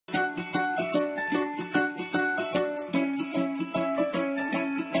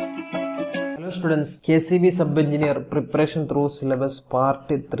Students, KSEB Sub-Engineer Preparation through Syllabus Part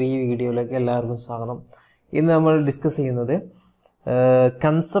 3 video like എല്ലാവർക്കും സ്വാഗതം. ഇന്ന് നമ്മൾ ഡിസ്കസ് ചെയ്യുന്നത്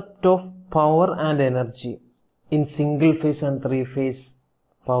concept of power and energy in single phase and three phase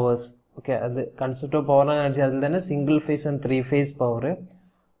powers. Okay, അത് concept of power and energy അതിൽ തന്നെ single phase and three phase power,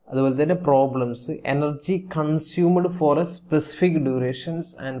 അതുപോലെ തന്നെ problems, energy consumed for a specific durations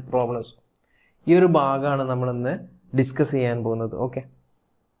and problems. ഈ ഒരു ഭാഗമാണ് നമ്മൾ ഇന്ന് ഡിസ്കസ് ചെയ്യാൻ പോകുന്നത്. ഓക്കെ,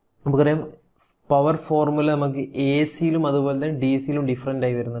 നമുക്കറിയാം പവർ ഫോർമുല നമുക്ക് എ സിയിലും അതുപോലെ തന്നെ ഡി സിയിലും ഡിഫറെൻ്റ്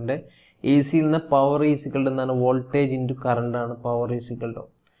ആയി വരുന്നുണ്ട്. എ സിയിൽ നിന്ന് പവർ ഈസിക്കൽ എന്നാണ് വോൾട്ടേജ് ഇൻറ്റു കറണ്ട് ആണ് പവർ ഈസിക്കൽ ടു.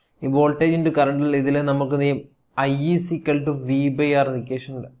 ഈ വോൾട്ടേജ് ഇൻറ്റു കറണ്ടിൽ ഇതിൽ നമുക്ക് I is equal to V by R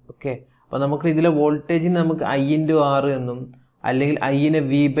equation ഉണ്ട്. ഓക്കെ, അപ്പോൾ നമുക്ക് ഇതിലെ വോൾട്ടേജിന് നമുക്ക് ഐ ഇൻറ്റു ആർ എന്നും അല്ലെങ്കിൽ ഐനെ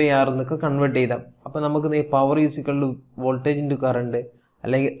വി ബൈ ആർ എന്നൊക്കെ കൺവേർട്ട് ചെയ്താൽ അപ്പോൾ നമുക്ക് power is equal to voltage into current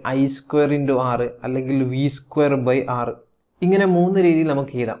അല്ലെങ്കിൽ ഐ സ്ക്വയർ ഇൻറ്റു ആർ അല്ലെങ്കിൽ വി സ്ക്വയർ ബൈ ആർ, ഇങ്ങനെ മൂന്ന് രീതിയിൽ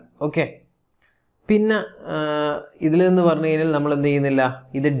നമുക്ക് എഴുതാം. ഓക്കെ, പിന്നെ ഇതിൽ നിന്ന് പറഞ്ഞു കഴിഞ്ഞാൽ നമ്മൾ എന്ത് ചെയ്യുന്നില്ല,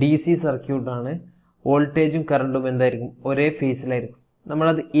 ഇത് ഡി സി സർക്യൂട്ടാണ്. വോൾട്ടേജും കറണ്ടും എന്തായിരിക്കും, ഒരേ ഫേസിലായിരിക്കും.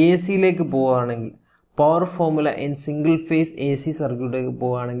 നമ്മളത് എ സിയിലേക്ക് പോവുകയാണെങ്കിൽ power formula in single phase A C സർക്യൂട്ടിലേക്ക്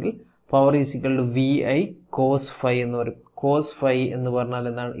പോവുകയാണെങ്കിൽ power is equal to V I cos phi എന്ന് പറയും. കോസ് ഫൈ എന്ന് പറഞ്ഞാൽ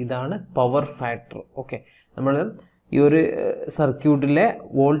എന്താണ്, ഇതാണ് പവർ ഫാക്ടർ. ഓക്കെ, നമ്മൾ ഈ ഒരു സർക്യൂട്ടിലെ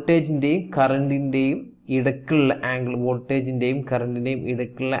വോൾട്ടേജിൻ്റെയും കറണ്ടിൻ്റെയും ഇടയ്ക്കുള്ള ആംഗിൾ, വോൾട്ടേജിൻ്റെയും കറണ്ടിൻ്റെയും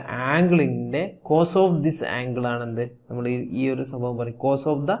ഇടയ്ക്കുള്ള ആംഗിളിൻ്റെ കോസ് ഓഫ് ദിസ് ആംഗിൾ ആണെന്ത് നമ്മൾ ഈ ഒരു സംഭവം പറയും, cos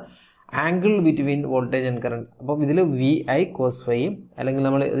of the angle between voltage and current. അപ്പം ഇതിൽ വി ഐ കോസ് ഫൈയും അല്ലെങ്കിൽ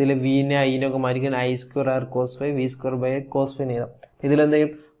നമ്മൾ ഇതിൽ വിനെ ഐനൊക്കെ മാറ്റിക്കാൻ I square R cos phi V square by cos phi എഴുതാം.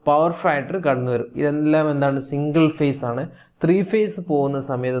 ഇതിലെന്തെങ്കിലും പവർ ഫാക്ടർ കടന്നു വരും. ഇതെല്ലാം എന്താണ്, സിംഗിൾ ഫേസ് ആണ്. ത്രീ ഫേസ് പോകുന്ന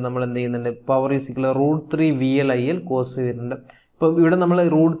സമയത്ത് നമ്മൾ എന്ത് ചെയ്യുന്നുണ്ട്, power is equal √3 VL/IL cos phi വരുന്നുണ്ട്. ഇപ്പോൾ ഇവിടെ നമ്മൾ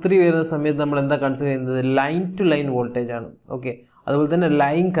 √3 വരുന്ന സമയത്ത് നമ്മൾ എന്താ കൺസിഡർ ചെയ്യുന്നത്, ലൈൻ ടു ലൈൻ വോൾട്ടേജ് ആണ്. ഓക്കെ, അതുപോലെ തന്നെ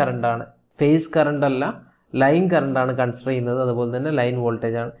ലൈൻ കറണ്ട് ആണ്, ഫേസ് കറണ്ട് അല്ല, ലൈൻ കറണ്ട് ആണ് കൺസിഡർ ചെയ്യുന്നത്. അതുപോലെ തന്നെ ലൈൻ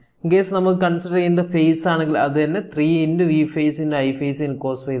വോൾട്ടേജ് ആണ്. ഇൻ കേസ് നമുക്ക് കൺസിഡർ ചെയ്യുന്ന ഫേസ് ആണെങ്കിൽ അത് തന്നെ 3 into V face into I face in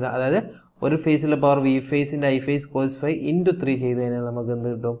cos phi, അതായത് ഒരു ഫേസിലെ power V face into I face cos phi into 3 ചെയ്ത് കഴിഞ്ഞാൽ നമുക്ക് എന്ത്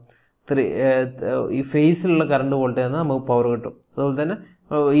കിട്ടും, ഈ ഫേസിലുള്ള കറണ്ട് വോൾട്ടേജ് എന്നാൽ നമുക്ക് പവർ കിട്ടും. അതുപോലെ തന്നെ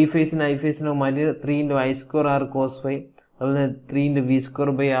ഈ ഫേസിന് ഐ ഫേസിനോ മാറ്റി 3 into I square R cos phi അതുപോലെ തന്നെ 3 into V square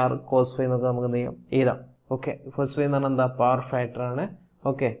by R cos phi എന്നൊക്കെ നമുക്ക് എന്ത് ചെയ്യാം, എഴുതാം. ഓക്കെ, ഫസ്റ്റ് ഫൈ എന്ന് പറഞ്ഞാൽ എന്താ, പവർ ഫാക്ടർ ആണ്.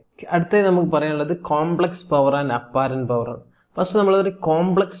 ഓക്കെ, അടുത്തത് നമുക്ക് പറയാനുള്ളത് complex power and apparent power ആണ്. ഫസ്റ്റ് നമ്മളൊരു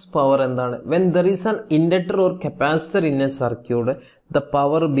കോംപ്ലക്സ് പവർ എന്താണ്, when there is an inductor or capacitor in A circuit the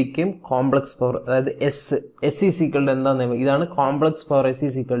power become complex power. അതായത് എസ് ഈസ് ഈക്വൽ ടു എന്താണെന്ന്, ഇതാണ് complex power. S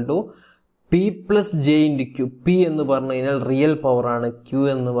is equal to P plus J into Q. P എന്ന് പറഞ്ഞു കഴിഞ്ഞാൽ real power ആണ്, Q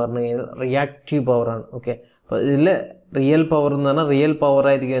എന്ന് പറഞ്ഞു കഴിഞ്ഞാൽ റിയാക്റ്റീവ് പവർ ആണ്. ഓക്കെ, അപ്പോൾ ഇതിൽ റിയൽ പവർ എന്ന് പറഞ്ഞാൽ റിയൽ പവർ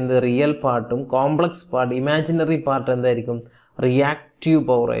ആയിരിക്കും എന്ത്, റിയൽ പാർട്ടും കോംപ്ലക്സ് പാർട്ട് ഇമാജിനറി പാർട്ട് എന്തായിരിക്കും, റിയാക്റ്റീവ്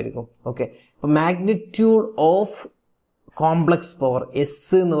പവർ ആയിരിക്കും. ഓക്കെ, അപ്പോൾ magnitude of complex power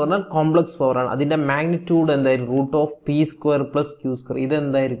S എന്ന് പറഞ്ഞാൽ കോംപ്ലക്സ് പവർ ആണ്. അതിൻ്റെ മാഗ്നിറ്റ്യൂഡ് എന്തായിരിക്കും, √(p² + q².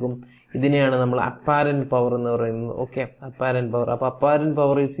 ഇതെന്തായിരിക്കും, ഇതിനെയാണ് നമ്മൾ അപ്പാരന്റ് പവർ എന്ന് പറയുന്നത്. Okay, apparent power. അപ്പോൾ apparent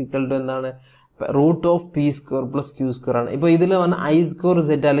power is equal to എന്താണ്, √(p² + q² ആണ്. ഇപ്പോൾ ഇതിൽ വന്ന ഐ സ്ക്വയർ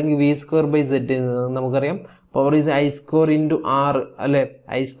സെറ്റ് അല്ലെങ്കിൽ വി സ്ക്വയർ ബൈ സെറ്റ് നമുക്കറിയാം power is I square into R അല്ലെ,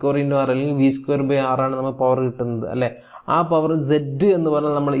 ഐ സ്ക്വയർ ഇൻറ്റു ആർ അല്ലെങ്കിൽ വി സ്ക്വയർ ബൈ ആർ ആണ് നമുക്ക് പവർ കിട്ടുന്നത് അല്ലെ. ആ പവർ സെഡ് എന്ന്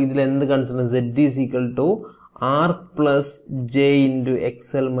പറഞ്ഞാൽ നമ്മൾ ഇതിൽ എന്ത് consider, Z is equal to R plus J into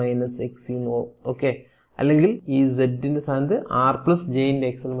XL - XC എന്ന് പോകും. ഓക്കെ, അല്ലെങ്കിൽ ഈ സെഡിൻ്റെ സ്ഥാനത്ത് R plus J into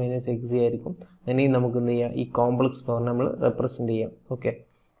XL - XC ആയിരിക്കും. അങ്ങനെ നമുക്ക് എന്ത് ചെയ്യാം, ഈ കോംപ്ലക്സ് പവർ നമ്മൾ റെപ്രസെൻറ്റ് ചെയ്യാം. Okay,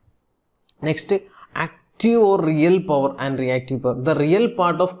 next active or real power and reactive power. The real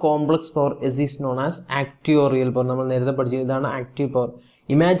part of complex power is known as active or real power. നമ്മൾ നേരത്തെ പഠിച്ചു, ഇതാണ് ആക്റ്റീവ് പവർ.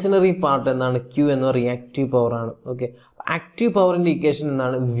 ഇമാജിനറി പാർട്ട് എന്താണ്, ക്യൂ എന്ന റിയാക്റ്റീവ് പവർ ആണ്. Okay, active പവറിൻ്റെ equation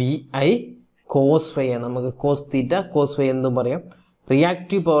എന്താണ്, V I cos phi ആണ്. നമുക്ക് കോസ് തീറ്റ കോസ് ഫൈ എന്നും പറയാം.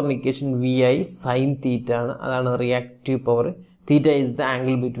 Reactive പവറിൻ്റെ equation V I sine theta ആണ്. അതാണ് reactive power. Theta is the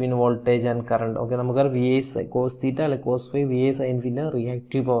angle between voltage and current. Okay, നമുക്കറിയാം വി ഐ കോസ് തീറ്റ അല്ലെ cos phi, V I sine theta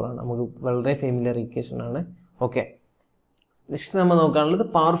reactive power ആണ്. നമുക്ക് വളരെ familiar equation ആണ്. Okay, next നമ്മൾ നോക്കാനുള്ളത്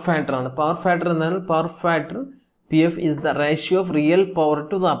power factor ആണ്. പവർ ഫാക്ടർ എന്നാൽ power factor P F is the ratio of real power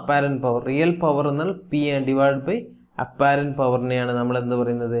to the apparent power. Real power എന്നാൽ P divide by apparent പവറിനെയാണ് നമ്മൾ എന്ത്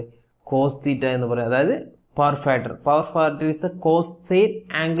പറയുന്നത്, കോസ് തീറ്റ എന്ന് പറയും. അതായത് power factor. Power factor is the cosine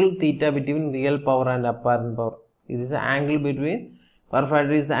angle theta between real power and apparent power. It is the angle between, power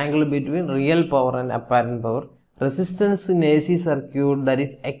factor is the angle between real power and apparent power. Resistance in AC circuit, that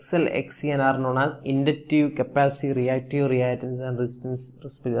is XL, XC and are known as inductive, capacitive, reactive reactance and resistance.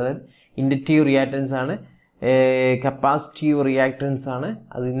 അതായത് inductive reactance ആണ്, capacitive reactance ആണ്,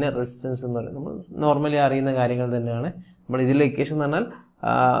 അതിൻ്റെ resistance എന്ന് പറയുന്നത് നമ്മൾ normally അറിയുന്ന കാര്യങ്ങൾ തന്നെയാണ്. നമ്മൾ ഇതിലെ ഇക്വേഷൻ എന്ന് പറഞ്ഞാൽ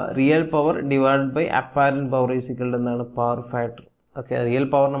real power divide by apparent power is equal to എന്താണ് power factor. Okay, real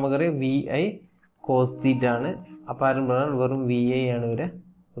power നമുക്കറിയാം VI കോസ് തീറ്റ ആണ്, അപ്പാരൻറ്റ് പവർ വെറും VI ആണ് ഇവിടെ.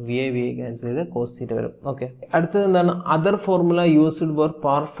 VI ക്യാൻസൽ ചെയ്ത് കോസ് തീറ്റ വരും. ഓക്കെ, അടുത്തത് എന്താണ് other formula used for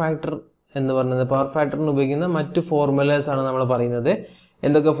power factor എന്ന് പറയുന്നത്. പവർ ഫാക്ടറിന് ഉപയോഗിക്കുന്ന മറ്റ് ഫോർമുലാസ് ആണ് നമ്മൾ പറയുന്നത്.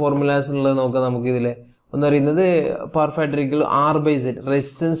 എന്തൊക്കെ ഫോർമുലാസ് ഉള്ളത് നോക്കാം നമുക്ക് ഇതിൽ. ഒന്ന് പറയുന്നത് power factor equal R/Z,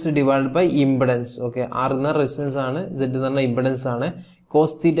 resistance divide by impedance. Okay, R എന്ന റെസിസ്റ്റൻസ് ആണ്, Z എന്ന് പറഞ്ഞാൽ ഇംപെഡൻസ് ആണ്.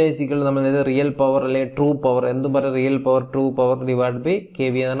 കോസ് തീറ്റ ഈസ് ഈക്വൽ നമ്മൾ റിയൽ പവർ അല്ലെങ്കിൽ ട്രൂ പവർ, എന്തും പറയാം, real power true power divide by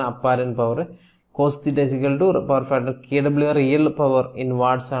KV എന്ന് പറഞ്ഞാൽ apparent power. Cos theta is equal to power factor KW real power in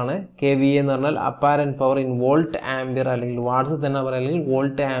watts ആണ്. KVA എന്ന് പറഞ്ഞാൽ apparent power in volt ampere, അല്ലെങ്കിൽ watts തന്നെ പറയാം, അല്ലെങ്കിൽ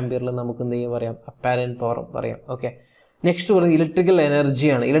വോൾട്ട് ആംപിയറിൽ നമുക്ക് എന്ത് ചെയ്യാൻ പറയാം, അപ്പാരൻറ്റ് പവർ പറയാം. ഓക്കെ, നെക്സ്റ്റ് പറയുന്നത് ഇലക്ട്രിക്കൽ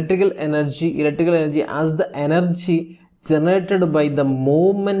എനർജിയാണ്. Electrical energy as the energy generated by the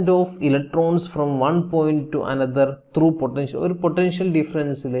movement of electrons from one point to another through potential. ഒരു പൊട്ടൻഷ്യൽ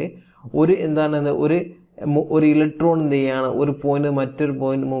ഡിഫറൻസിൽ ഒരു എന്താണ് ഒരു ഇലക്ട്രോൺ എന്ത് ചെയ്യാണ് ഒരു പോയിന്റ് മറ്റൊരു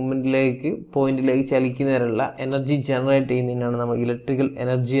പോയിന്റിലേക്ക് ചലിക്കുന്നതിനുള്ള എനർജി ജനറേറ്റ് ചെയ്യുന്നതിനാണ് നമ്മൾ ഇലക്ട്രിക്കൽ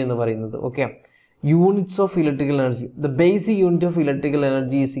എനർജി എന്ന് പറയുന്നത്. Okay, units of electrical energy. The basic unit of electrical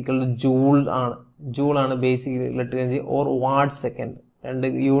energy is equal to joule ആണ് basic electrical energy, or what second. രണ്ട്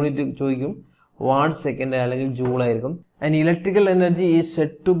യൂണിറ്റ് ചോദിക്കും, വാട്ട് സെക്കൻഡ് അല്ലെങ്കിൽ ജൂൾ ആയിരിക്കും. And electrical energy is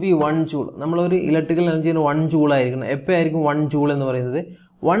said to B 1 joule. നമ്മളൊരു electrical energy 1 joule ആയിരിക്കണം. എപ്പോഴായിരിക്കും 1 joule എന്ന് പറയുന്നത്?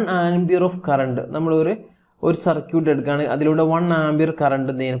 1 ampere of current നമ്മളൊരു സർക്യൂട്ട് എടുക്കുകയാണെങ്കിൽ അതിലൂടെ 1 ആംപിയർ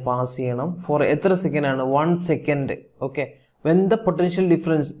കറണ്ട് പാസ് ചെയ്യണം. ഫോർ എത്ര സെക്കൻഡ് ആണ്? 1 second. Okay, when the potential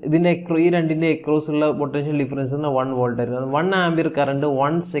difference, ഇതിൻ്റെ ഈ രണ്ടിൻ്റെ എക്രോസ് ഉള്ള പൊട്ടൻഷ്യൽ ഡിഫറൻസ് 1 വോൾട്ട് ആയിരിക്കും. 1 ആംപിയർ കറണ്ട്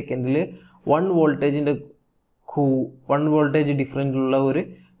 1 സെക്കൻഡിൽ 1 വോൾട്ടേജ് ഡിഫറൻറ്റിലുള്ള ഒരു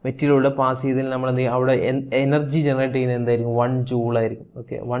മെറ്റീരിയലൂടെ പാസ് ചെയ്തതിൽ നമ്മൾ എന്ത് ചെയ്യും, അവിടെ എനർജി ജനറേറ്റ് ചെയ്യുന്നത് എന്തായിരിക്കും? 1 ജൂൾ ആയിരിക്കും.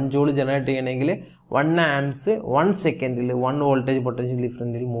 ഓക്കെ, 1 ജൂൾ ജനറേറ്റ് ചെയ്യണമെങ്കിൽ 1 ആംപ്സ് 1 സെക്കൻഡിൽ 1 വോൾട്ടേജ് പൊട്ടൻഷ്യൽ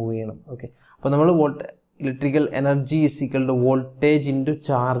ഡിഫറൻറ്റിൽ മൂവ് ചെയ്യണം. ഓക്കെ, അപ്പോൾ നമ്മൾ electrical energy is equal to voltage into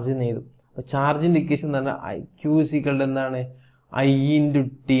charge എന്ന് എഴുതും. അപ്പോൾ ചാർജിൻ്റെ ഇക്വേഷൻ എന്ന് പറഞ്ഞാൽ Q ഈസ് ഈക്വൽ ടു എന്താണ്? I ഇൻറ്റു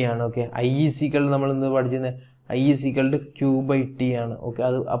T ആണ്. Okay, I is equal to നമ്മൾ എന്ത് പഠിച്ചിരുന്നത്? I is equal to Q/T ആണ്. ഓക്കെ,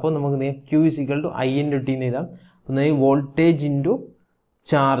 അത് അപ്പോൾ നമുക്ക് Q is equal to I into T എന്ന് എഴുതാം. അപ്പോൾ voltage into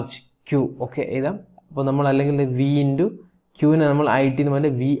charge Q. Okay, എഴുതാം. അപ്പോൾ നമ്മൾ അല്ലെങ്കിൽ V ഇൻറ്റു Qനെ നമ്മൾ IT എന്ന്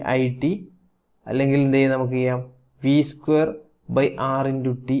പറഞ്ഞാൽ VIT, അല്ലെങ്കിൽ എന്ത് ചെയ്യാം, നമുക്ക് ചെയ്യാം V² R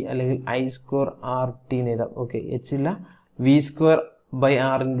ഇൻറ്റു T, അല്ലെങ്കിൽ I² RT എന്ന് എഴുതാം. ഓക്കെ, H ഇല്ല, V²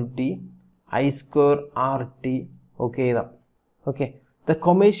 R into T, I² RT. Okay, എഴുതാം. Okay, the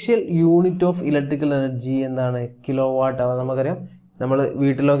commercial unit of electrical energy എന്താണ്? കിലോ വാട്ട് അവർ. നമുക്കറിയാം, നമ്മൾ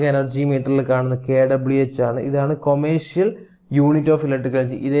വീട്ടിലൊക്കെ എനർജി മീറ്ററിൽ കാണുന്ന KWH ആണ്. ഇതാണ് commercial unit of electrical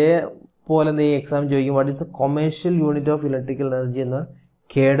energy. ഇതേപോലെ എന്ത് ചെയ്യും, എക്സാം ചോദിക്കും, what is the commercial unit of electrical energy എന്നാൽ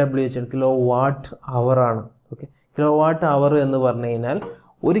KWH ആണ്, കിലോ വാട്ട് അവർ ആണ്. ഓക്കെ, കിലോ വാട്ട് അവർ എന്ന് പറഞ്ഞു കഴിഞ്ഞാൽ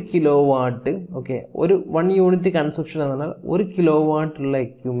 1 കിലോ വാട്ട്. ഓക്കെ, ഒരു 1 യൂണിറ്റ് കൺസപ്ഷൻ എന്ന് പറഞ്ഞാൽ 1 കിലോ വാട്ടുള്ള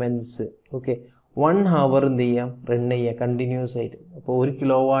എക്യുപ്മെൻറ്റ്സ്. ഓക്കെ, 1 ഹവർ എന്ത് ചെയ്യാം, റൺ ചെയ്യുക കണ്ടിന്യൂസ് ആയിട്ട്. അപ്പോൾ 1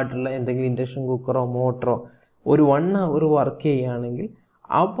 കിലോ വാട്ടുള്ള എന്തെങ്കിലും ഇൻഡക്ഷൻ കുക്കറോ മോട്ടറോ ഒരു 1 ഹവർ വർക്ക് ചെയ്യുകയാണെങ്കിൽ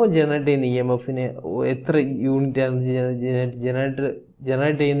അപ്പോൾ ജനറേറ്റ് ചെയ്യുന്ന EMFന് എത്ര യൂണിറ്റ് എനർജി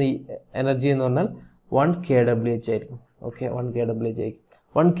ജനറേറ്റ് ചെയ്യുന്ന എനർജി എന്ന് പറഞ്ഞാൽ 1 kWh ആയിരിക്കും. ഓക്കെ, 1 kWh ആയിരിക്കും.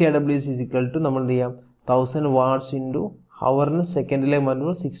 1 kWh ഈസ് ഈക്വൽ ടു നമ്മൾ എന്ത് ചെയ്യാം, 1000 വാട്ട്സ് ഇൻറ്റു ഹവറിന് സെക്കൻഡിലേക്ക്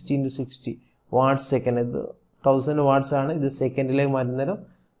മാറ്റുമ്പോൾ 60 × 60 വാട്ട്സ് സെക്കൻഡ്. ഇത് 1000 വാട്ട്സ് ആണ്, ഇത് സെക്കൻഡിലേക്ക് മാറ്റുന്നേരം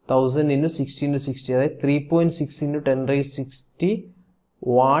 1000 × 60 × 60, അതായത് 3.6 × 10⁻60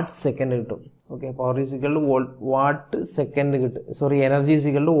 വാട്ട് സെക്കൻഡ് കിട്ടും. Okay, power is equal to what second കിട്ടും. Sorry, energy is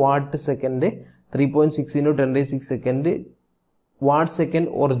equal to what second 3.6 × 10⁻6 second what second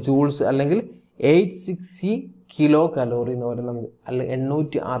or joules, അല്ലെങ്കിൽ 860 കിലോ കലോറി എന്ന് പറയാം നമുക്ക്, അല്ലെങ്കിൽ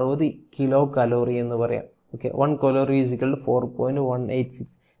 860 കിലോ കലോറി എന്ന് പറയാം. Okay, 1 calorie is equal to 4.186.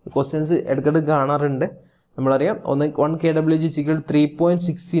 Questions ഇടയ്ക്കിടയ്ക്ക് കാണാറുണ്ട്. നമ്മളറിയാം, 1 kWh is equal to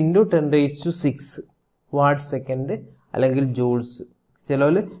 3.6 × 10⁻6 what second അല്ലെങ്കിൽ ജൂൾസ്.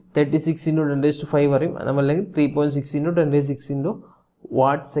 ചിലവർ 36 × 10⁻5 പറയും, നമ്മളല്ലെങ്കിൽ 3.6 × 10⁻6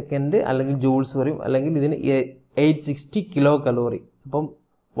 വാട്ട് സെക്കൻഡ് അല്ലെങ്കിൽ ജൂൾസ് പറയും, അല്ലെങ്കിൽ ഇതിന് 860 കിലോ കലോറി. അപ്പം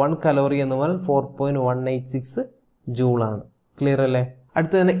 1 കലോറി എന്ന് പറഞ്ഞാൽ 4.186 ജൂളാണ്. ക്ലിയർ അല്ലേ?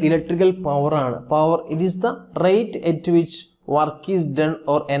 അടുത്ത തന്നെ ഇലക്ട്രിക്കൽ പവർ ആണ്. Power, it is the rate at which work is done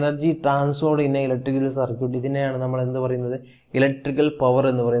or energy Trafford in A electrical circuit. ഇതിനെയാണ് നമ്മൾ എന്ത് പറയുന്നത്, ഇലക്ട്രിക്കൽ പവർ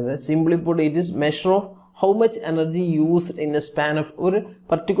എന്ന് പറയുന്നത്. Simply puttu, it is measure of how much energy used in A span of ഒരു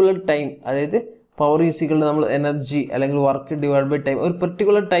particular time. അതായത് power is equal നമ്മൾ energy അല്ലെങ്കിൽ വർക്ക് ഡിവൈഡ് ബൈ ടൈം. ഒരു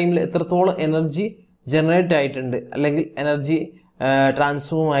പർട്ടിക്കുലർ ടൈമിൽ എത്രത്തോളം എനർജി ജനറേറ്റ് ആയിട്ടുണ്ട് അല്ലെങ്കിൽ എനർജി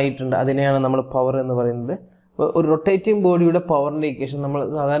ട്രാൻസ്ഫോം ആയിട്ടുണ്ട്, അതിനെയാണ് നമ്മൾ പവർ എന്ന് പറയുന്നത്. ഒരു റൊട്ടേറ്റിംഗ് ബോഡിയുടെ പവറിൻ്റെ ഇക്വേഷൻ നമ്മൾ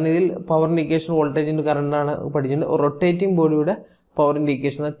സാധാരണ ഇതിൽ പവറിൻ്റെ ഇക്വേഷൻ വോൾട്ടേജിൻ്റെ കറണ്ടാണ് പഠിച്ചിട്ടുണ്ട്. ഒരു റൊട്ടേറ്റിംഗ് ബോഡിയുടെ പവർ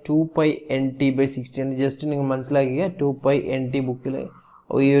ഇൻഡിക്കേഷൻ 2π/nt/60 ആണ്. ജസ്റ്റ് നിങ്ങൾ മനസ്സിലാക്കുക 2π/nt ബുക്കിൽ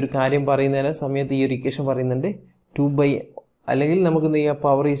ഈ ഒരു കാര്യം പറയുന്നതിന് സമയത്ത് ഈ ഒരു ഇക്വേഷൻ പറയുന്നുണ്ട് 2 അല്ലെങ്കിൽ നമുക്ക് എന്ത് ചെയ്യാം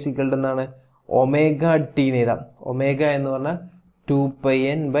പവർ ഈസ് ഈക്വൽ ടു എന്താണ് ഒമേഗ ടി എന്ന് എഴുതാം. ഒമേഗ എന്ന് പറഞ്ഞാൽ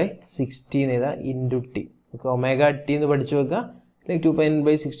 2πn/60 എന്ന് എഴുതാം into T. Okay, omega T എന്ന് പഠിച്ചു വെക്കുക, അല്ലെങ്കിൽ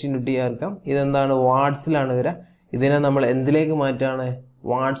 2πn/60 ഇൻറ്റു ടി ആയിരിക്കാം. ഇതെന്താണ് വാട്ട്സിലാണ് വരിക. ഇതിനെ നമ്മൾ എന്തിലേക്ക് മാറ്റുകയാണ്,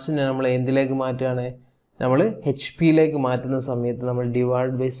 വാട്ട്സിനെ നമ്മൾ എന്തിലേക്ക് മാറ്റുകയാണ്, നമ്മൾ എച്ച് പിയിലേക്ക് മാറ്റുന്ന സമയത്ത് നമ്മൾ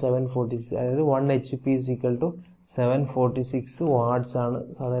ഡിവൈഡ് ബൈ 746, അതായത് 1 HP is equal to 746 watts ആണ്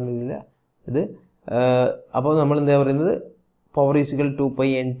സാധാരണ രീതിയിൽ ഇത്. അപ്പോൾ നമ്മൾ എന്താ പറയുന്നത് power is equal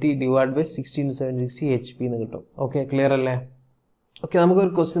 2πnt divide by 16/760 HP എന്ന് കിട്ടും. ഓക്കെ, ക്ലിയർ അല്ലേ? ഓക്കെ,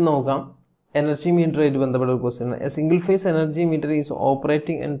 നമുക്കൊരു ക്വസ്റ്റ്യൻ നോക്കാം. എനർജി മീറ്ററുമായിട്ട് ബന്ധപ്പെട്ട ഒരു question. A single phase energy meter is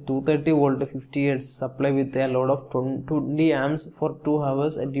operating and 230 volt 50 Hz supply with a load of 20 amps four 2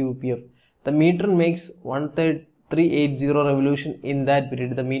 hours at UPF. The meter makes 1380 revolution in that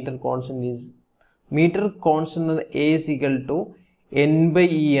period. The meter constant is A is equal to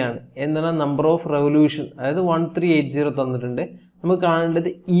n/E ആണ്. എന്താണ് number of revolution, അതായത് 1380 തന്നിട്ടുണ്ട്. നമുക്ക് കാണേണ്ടത്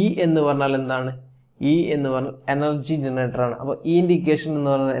E എന്ന് പറഞ്ഞാൽ എന്താണ്, E എന്ന് പറഞ്ഞാൽ എനർജി ജനറേറ്റർ ആണ്. അപ്പോൾ ഈ ഇൻഡിക്കേഷൻ എന്ന്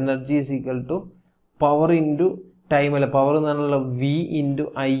പറയുന്നത് energy is equal to power into time അല്ല, പവർ എന്ന് പറഞ്ഞാൽ V into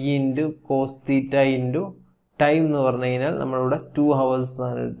I into cos theta into time എന്ന് പറഞ്ഞു കഴിഞ്ഞാൽ നമ്മളിവിടെ 2 hours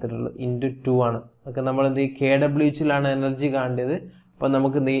എന്നാണ് എടുത്തിട്ടുള്ളത്, ഇൻറ്റു 2 ആണ്. ഓക്കെ, നമ്മൾ എന്ത് ചെയ്യും KWH-ലാണ് എനർജി കാണേണ്ടത്. അപ്പോൾ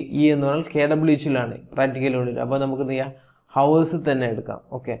നമുക്ക് എന്ത് ചെയ്യും ഇ എന്ന് പറഞ്ഞാൽ KWH-ലാണ് പ്രാക്ടിക്കൽ വേണ്ടിയിട്ട്. അപ്പോൾ നമുക്ക് എന്ത് ചെയ്യാം ഹവേഴ്സ് തന്നെ എടുക്കാം.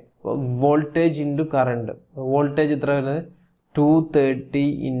 ഓക്കെ, അപ്പോൾ വോൾട്ടേജ് ഇൻറ്റു കറണ്ട്, വോൾട്ടേജ് എത്ര വരുന്നത് 230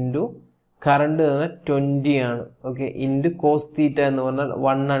 ഇൻറ്റു കറണ്ട് എന്ന് പറഞ്ഞാൽ 20 ആണ്. ഓക്കെ, ഇൻറ്റു കോസ് തീറ്റ എന്ന് പറഞ്ഞാൽ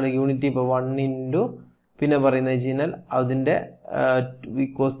 1 ആണ് യൂണിറ്റ്. ഇപ്പോൾ 1 ഇൻറ്റു പിന്നെ പറയുന്നത് വെച്ച് കഴിഞ്ഞാൽ അതിൻ്റെ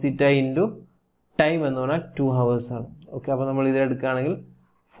കോസ് തീറ്റ ഇൻറ്റു ടൈം എന്ന് പറഞ്ഞാൽ 2 hours ആണ്. ഓക്കെ, അപ്പോൾ നമ്മൾ ഇത് എടുക്കുകയാണെങ്കിൽ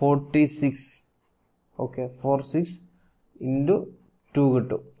 46, ഓക്കെ 46 ഇൻറ്റു 2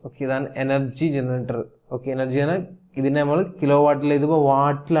 കിട്ടും. ഓക്കെ, ഇതാണ് എനർജി ജനറേറ്റർ. ഓക്കെ, എനർജി എന്നാൽ ഇതിനെ നമ്മൾ കിലോ വാട്ടിൽ, ഇതിപ്പോൾ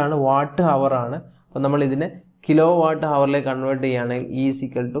വാട്ടിലാണ്, വാട്ട് ഹവർ ആണ്. അപ്പോൾ നമ്മൾ ഇതിനെ കിലോ വാട്ട് ഹവറിലേക്ക് കൺവേർട്ട് ചെയ്യുകയാണെങ്കിൽ E is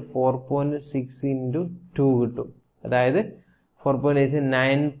equal to 4.6 into 2 കിട്ടും. അതായത് 4.8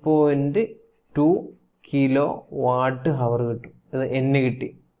 9.2 കിലോ വാട്ട് ഹവർ കിട്ടും. അത് N കിട്ടി,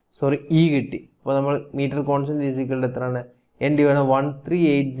 സോറി E കിട്ടി. അപ്പോൾ നമ്മൾ metre constant is equal to എത്രയാണ്, N ഡിവൈഡ്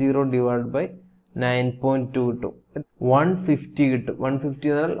 1380 ഡിവൈഡ് ബൈ 9.2 കിട്ടും, 150 കിട്ടും. 150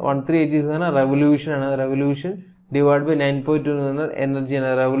 എന്ന് പറഞ്ഞാൽ 1380 എന്ന് പറഞ്ഞാൽ റെവല്യൂഷൻ ആണ്, റെവല്യൂഷൻ ഡിവൈഡ് ബൈ 9.2 എന്ന് പറഞ്ഞാൽ എനർജിയാണ്,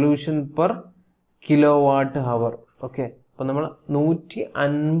 revolution per kilo watt hour. Okay, അപ്പോൾ നമ്മൾ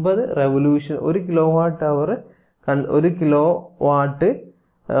 150 revolution, 1 kilo watt hour, 1 kilo watt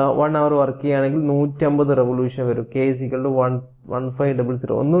 1 hour work ചെയ്യുകയാണെങ്കിൽ 150 റെവല്യൂഷൻ വരും. K is equal to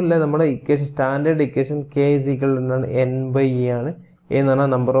 1500. ഒന്നുമില്ല, നമ്മുടെ equation standard equation K is equal to n/E ആണ്. E എന്ന് പറഞ്ഞാൽ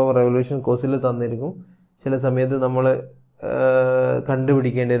നമ്പർ ഓഫ് റെവല്യൂഷൻ കോസിൽ തന്നിരിക്കും. ചില സമയത്ത് നമ്മൾ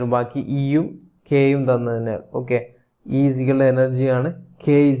കണ്ടുപിടിക്കേണ്ടി വരും, ബാക്കി ഇയും കെയും തന്നു തന്നെയാണ്. Okay, E is equal to energy ആണ്, K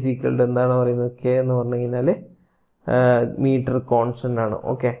is equal to എന്താണ് പറയുന്നത്, K എന്ന് പറഞ്ഞു കഴിഞ്ഞാൽ മീറ്റർ കോൺസ്റ്റന്റ് ആണ്.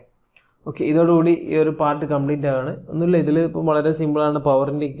 ഓക്കെ, ഓക്കെ, ഇതോടുകൂടി ഈ ഒരു പാർട്ട് കംപ്ലീറ്റ് ആണ്. ഒന്നുമില്ല, ഇതിൽ ഇപ്പം വളരെ സിമ്പിളാണ്.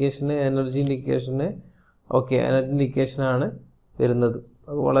 പവറിൻ്റെ ഇക്വേഷന്, എനർജീൻ്റെ ഇക്വേഷന്, ഓക്കെ എനർജിൻ്റെ ഇക്വേഷനാണ് വരുന്നത്.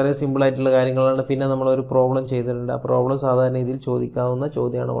 വളരെ സിമ്പിളായിട്ടുള്ള കാര്യങ്ങളാണ്. പിന്നെ നമ്മളൊരു പ്രോബ്ലം ചെയ്തിട്ടുണ്ട്. ആ പ്രോബ്ലം സാധാരണ രീതിയിൽ ചോദിക്കാവുന്ന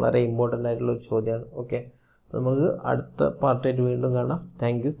ചോദ്യമാണ്, വളരെ ഇമ്പോർട്ടൻ്റ് ആയിട്ടുള്ള ഒരു ചോദ്യമാണ്. ഓക്കെ, നമുക്ക് അടുത്ത പാർട്ടായിട്ട് വീണ്ടും കാണാം.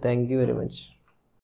 Thank you very much.